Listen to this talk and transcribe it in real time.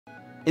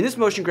In this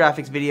motion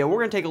graphics video, we're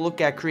going to take a look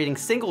at creating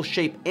single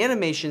shape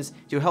animations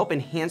to help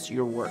enhance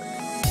your work.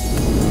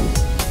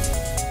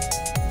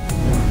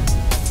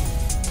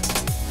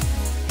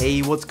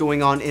 Hey, what's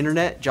going on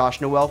internet?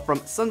 Josh Noel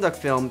from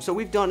SonduckFilm. So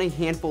we've done a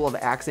handful of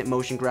accent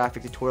motion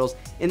graphic tutorials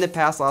in the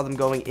past, a lot of them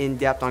going in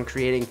depth on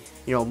creating,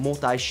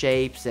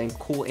 multi-shapes and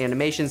cool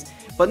animations.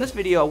 But in this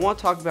video, I want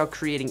to talk about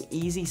creating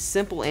easy,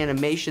 simple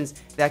animations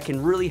that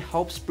can really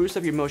help spruce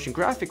up your motion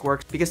graphic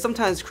work, because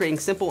sometimes creating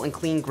simple and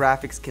clean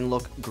graphics can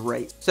look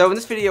great. So in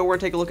this video, we're going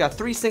to take a look at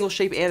 3 single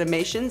shape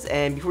animations.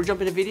 And before we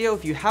jump into the video,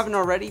 if you haven't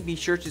already, be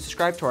sure to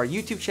subscribe to our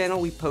YouTube channel.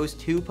 We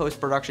post 2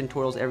 post-production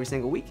tutorials every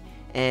single week.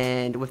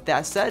 And with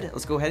that said,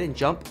 let's go ahead and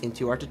jump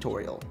into our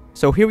tutorial.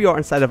 So here we are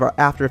inside of our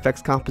After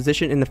Effects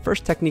composition, and the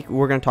first technique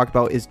we're going to talk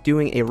about is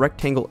doing a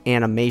rectangle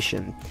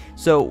animation.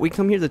 So we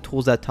come here to the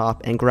tools at the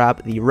top and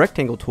grab the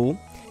rectangle tool,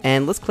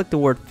 and let's click the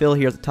word fill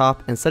here at the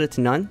top and set it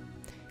to none.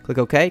 Click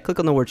OK, click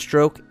on the word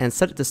stroke and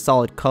set it to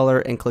solid color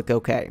and click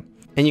OK.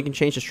 And you can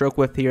change the stroke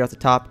width here at the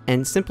top,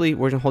 and simply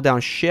we're going to hold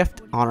down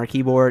shift on our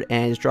keyboard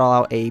and just draw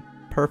out a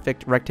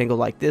perfect rectangle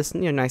like this.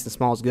 Nice and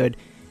small is good.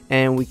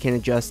 And we can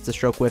adjust the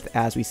stroke width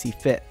as we see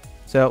fit.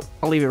 So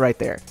I'll leave it right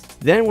there.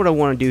 Then what I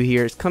want to do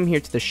here is come here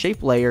to the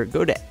shape layer,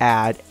 go to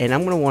add, and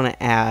I'm going to want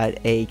to add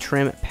a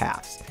trim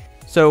paths.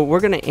 So we're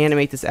going to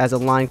animate this as a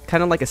line,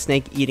 kind of like a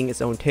snake eating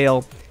its own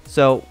tail.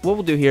 So what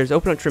we'll do here is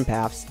open up trim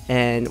paths,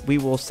 and we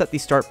will set the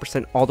start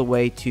percent all the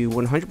way to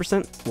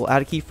 100%. We'll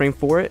add a keyframe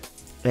for it,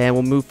 and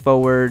we'll move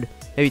forward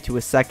maybe to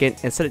a second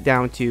and set it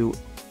down to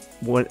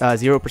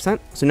 0%.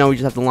 So now we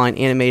just have the line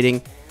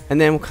animating. And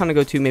then we'll kind of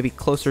go to maybe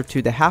closer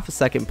to the half a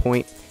second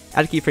point,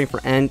 add a keyframe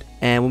for end,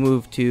 and we'll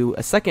move to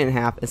a second and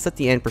a half and set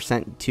the end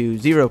percent to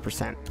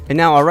 0%. And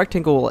now our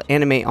rectangle will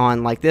animate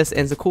on like this, and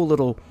it's a cool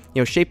little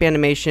shape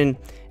animation.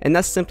 And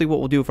that's simply what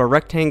we'll do with our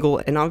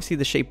rectangle. And obviously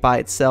the shape by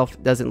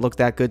itself doesn't look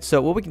that good.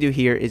 So what we can do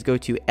here is go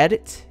to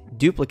edit,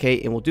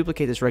 duplicate, and we'll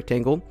duplicate this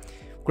rectangle.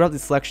 Grab the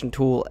selection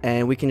tool,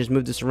 and we can just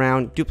move this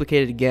around,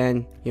 duplicate it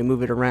again,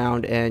 move it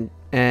around,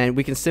 and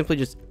we can simply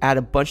just add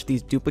a bunch of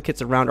these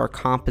duplicates around our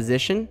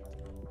composition.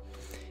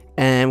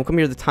 And we'll come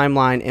here to the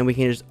timeline, and we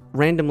can just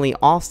randomly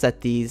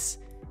offset these,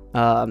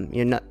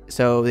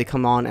 so they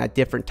come on at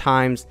different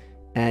times,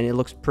 and it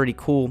looks pretty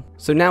cool.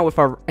 So now with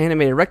our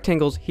animated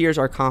rectangles, here's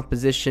our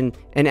composition,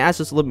 and it adds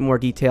just a little bit more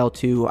detail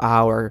to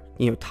our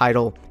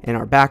title and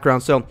our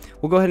background. So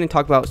we'll go ahead and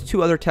talk about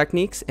 2 other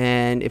techniques,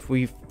 and if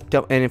we're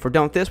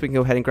done with this, we can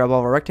go ahead and grab all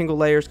of our rectangle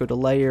layers, go to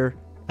layer,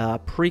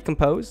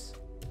 pre-compose,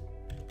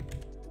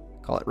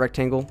 call it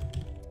rectangle.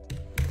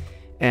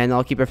 And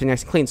I'll keep everything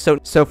nice and clean.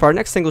 So for our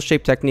next single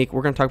shape technique,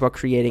 we're going to talk about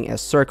creating a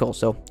circle.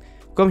 So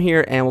we'll come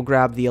here and we'll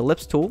grab the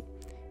ellipse tool,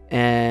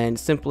 and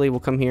simply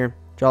we'll come here,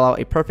 draw out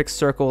a perfect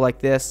circle like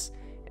this,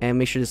 and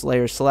make sure this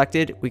layer is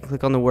selected. We can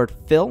click on the word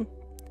fill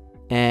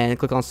and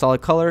click on solid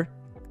color,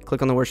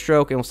 click on the word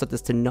stroke, and we'll set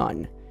this to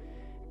none.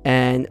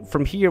 And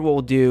from here, what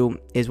we'll do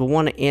is we'll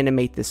want to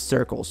animate this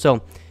circle.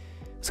 So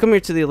let's come here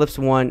to the ellipse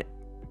one,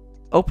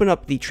 open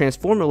up the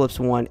transform ellipse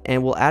one,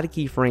 and we'll add a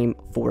keyframe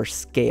for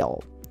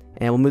scale.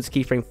 And we'll move the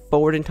keyframe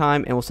forward in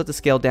time, and we'll set the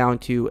scale down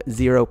to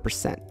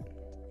 0%.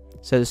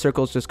 So the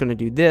circle is just going to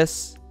do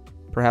this.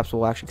 Perhaps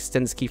we'll actually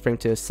extend this keyframe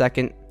to a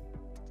second.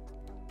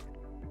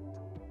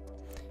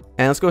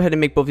 And let's go ahead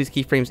and make both these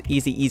keyframes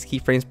easy ease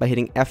keyframes by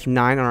hitting F9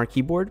 on our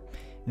keyboard.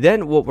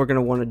 Then what we're going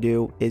to want to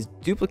do is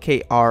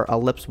duplicate our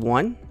ellipse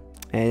 1.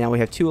 And now we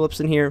have 2 ellipses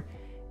in here.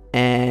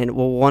 And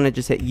we'll want to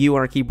just hit U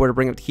on our keyboard to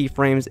bring up the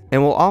keyframes.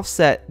 And we'll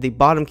offset the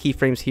bottom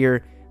keyframes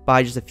here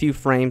by just a few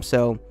frames.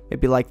 So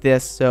maybe like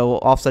this. So we'll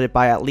offset it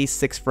by at least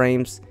 6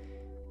 frames,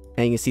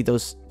 and you can see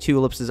those 2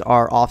 ellipses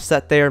are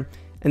offset there.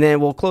 And then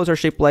we'll close our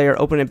shape layer,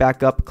 open it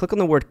back up, click on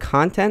the word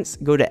contents,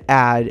 go to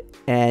add,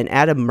 and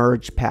add a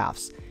merge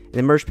paths. And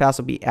the merge paths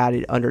will be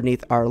added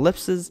underneath our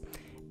ellipses.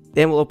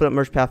 Then we'll open up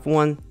merge path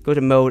 1, go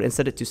to mode, and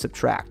set it to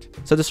subtract.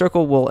 So the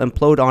circle will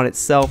implode on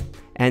itself,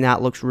 and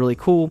that looks really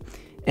cool.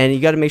 And you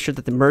got to make sure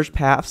that the merge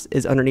paths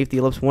is underneath the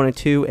ellipse 1 and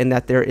 2, and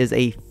that there is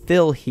a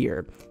fill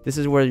here. This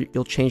is where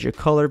you'll change your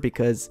color,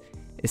 because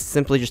it's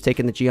simply just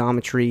taking the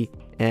geometry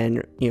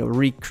and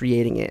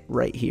recreating it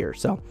right here.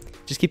 So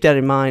just keep that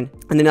in mind.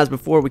 And then as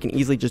before, we can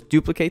easily just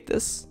duplicate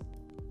this,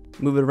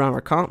 move it around our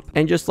comp,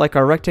 and just like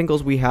our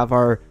rectangles, we have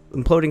our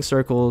imploding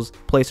circles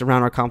placed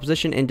around our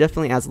composition, and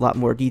definitely adds a lot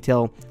more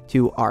detail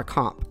to our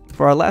comp.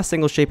 For our last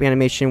single shape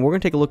animation, we're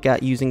going to take a look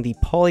at using the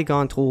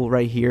polygon tool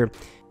right here,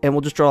 and we'll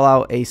just draw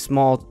out a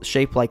small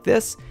shape like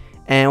this,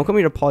 and we'll come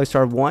here to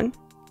polystar 1.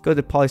 Go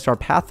to polystar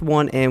path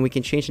 1, and we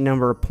can change the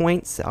number of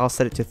points. I'll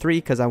set it to 3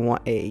 because I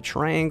want a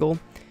triangle.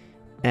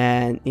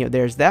 And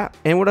there's that.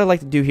 And what I like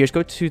to do here is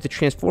go to the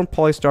transform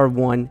polystar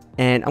 1,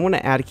 and I want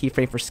to add a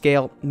keyframe for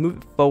scale, move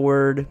it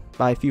forward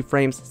by a few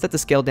frames, set the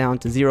scale down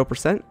to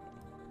 0%.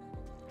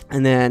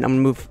 And then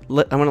I'm going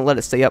to let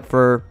it stay up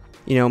for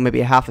maybe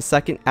a half a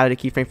second, add a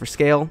keyframe for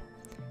scale,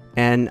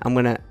 and I'm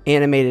going to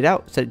animate it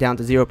out, set it down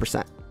to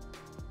 0%.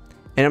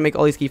 And I'll make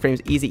all these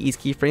keyframes easy ease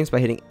keyframes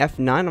by hitting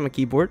F9 on my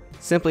keyboard.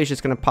 Simply it's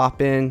just going to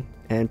pop in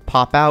and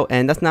pop out,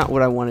 and that's not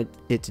what I wanted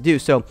it to do.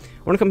 So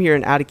I want to come here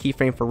and add a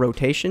keyframe for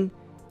rotation,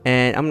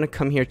 and I'm going to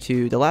come here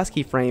to the last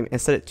keyframe and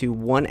set it to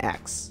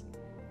 1x.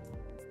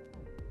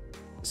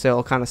 So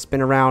it'll kind of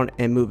spin around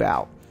and move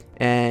out,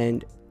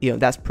 and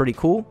that's pretty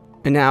cool.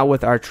 And now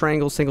with our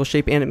triangle single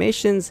shape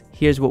animations,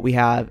 here's what we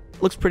have.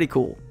 Looks pretty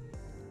cool.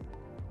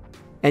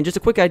 And just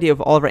a quick idea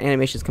of all of our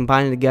animations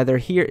combined together,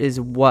 here is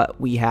what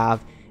we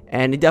have.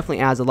 And it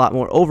definitely adds a lot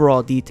more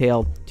overall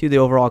detail to the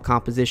overall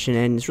composition,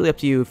 and it's really up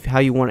to you how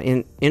you want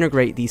to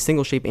integrate these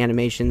single shape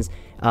animations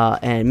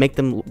and make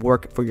them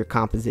work for your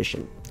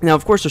composition. Now,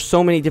 of course, there's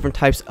so many different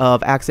types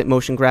of accent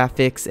motion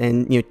graphics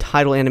and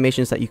title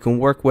animations that you can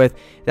work with.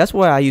 That's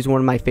why I use one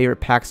of my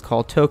favorite packs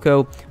called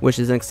Toco, which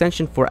is an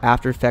extension for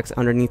After Effects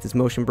underneath this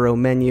Motion Bureau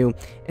menu.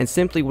 And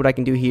simply what I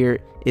can do here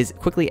is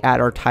quickly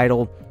add our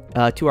title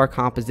to our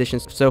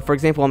compositions. So for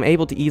example, I'm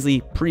able to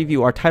easily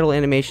preview our title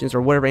animations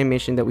or whatever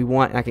animation that we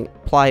want, and I can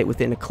apply it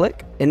within a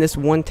click. And this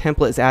one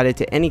template is added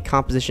to any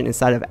composition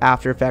inside of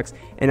After Effects,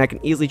 and I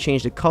can easily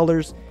change the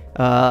colors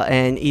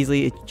and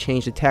easily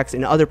change the text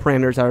and other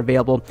parameters that are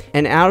available.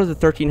 And out of the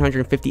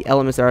 1350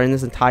 elements that are in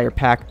this entire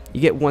pack, you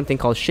get one thing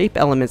called shape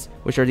elements,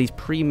 which are these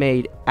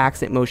pre-made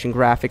accent motion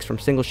graphics from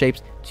single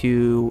shapes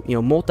to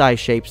multi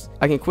shapes.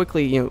 I can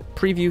quickly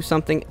preview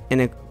something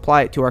and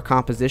apply it to our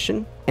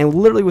composition, and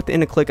literally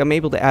within a click I'm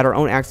able to add our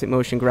own accent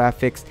motion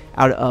graphics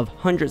out of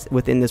hundreds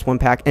within this one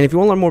pack. And if you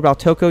want to learn more about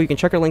Toco, you can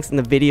check our links in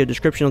the video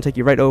description. It'll take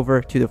you right over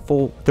to the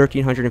full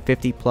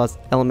 1350 plus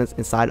elements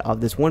inside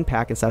of this one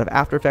pack inside of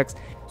After Effects.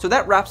 So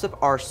that wraps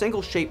up our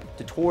single shape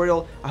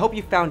tutorial. I hope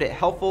you found it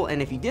helpful,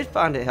 and if you did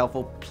find it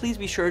helpful, please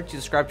be sure to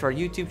subscribe to our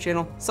YouTube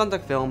channel,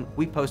 SonduckFilm.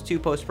 We post 2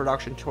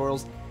 post-production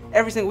tutorials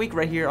every single week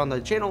right here on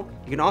the channel.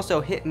 You can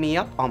also hit me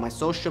up on my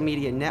social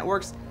media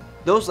networks.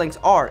 Those links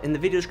are in the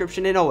video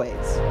description, and always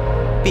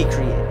be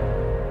creative.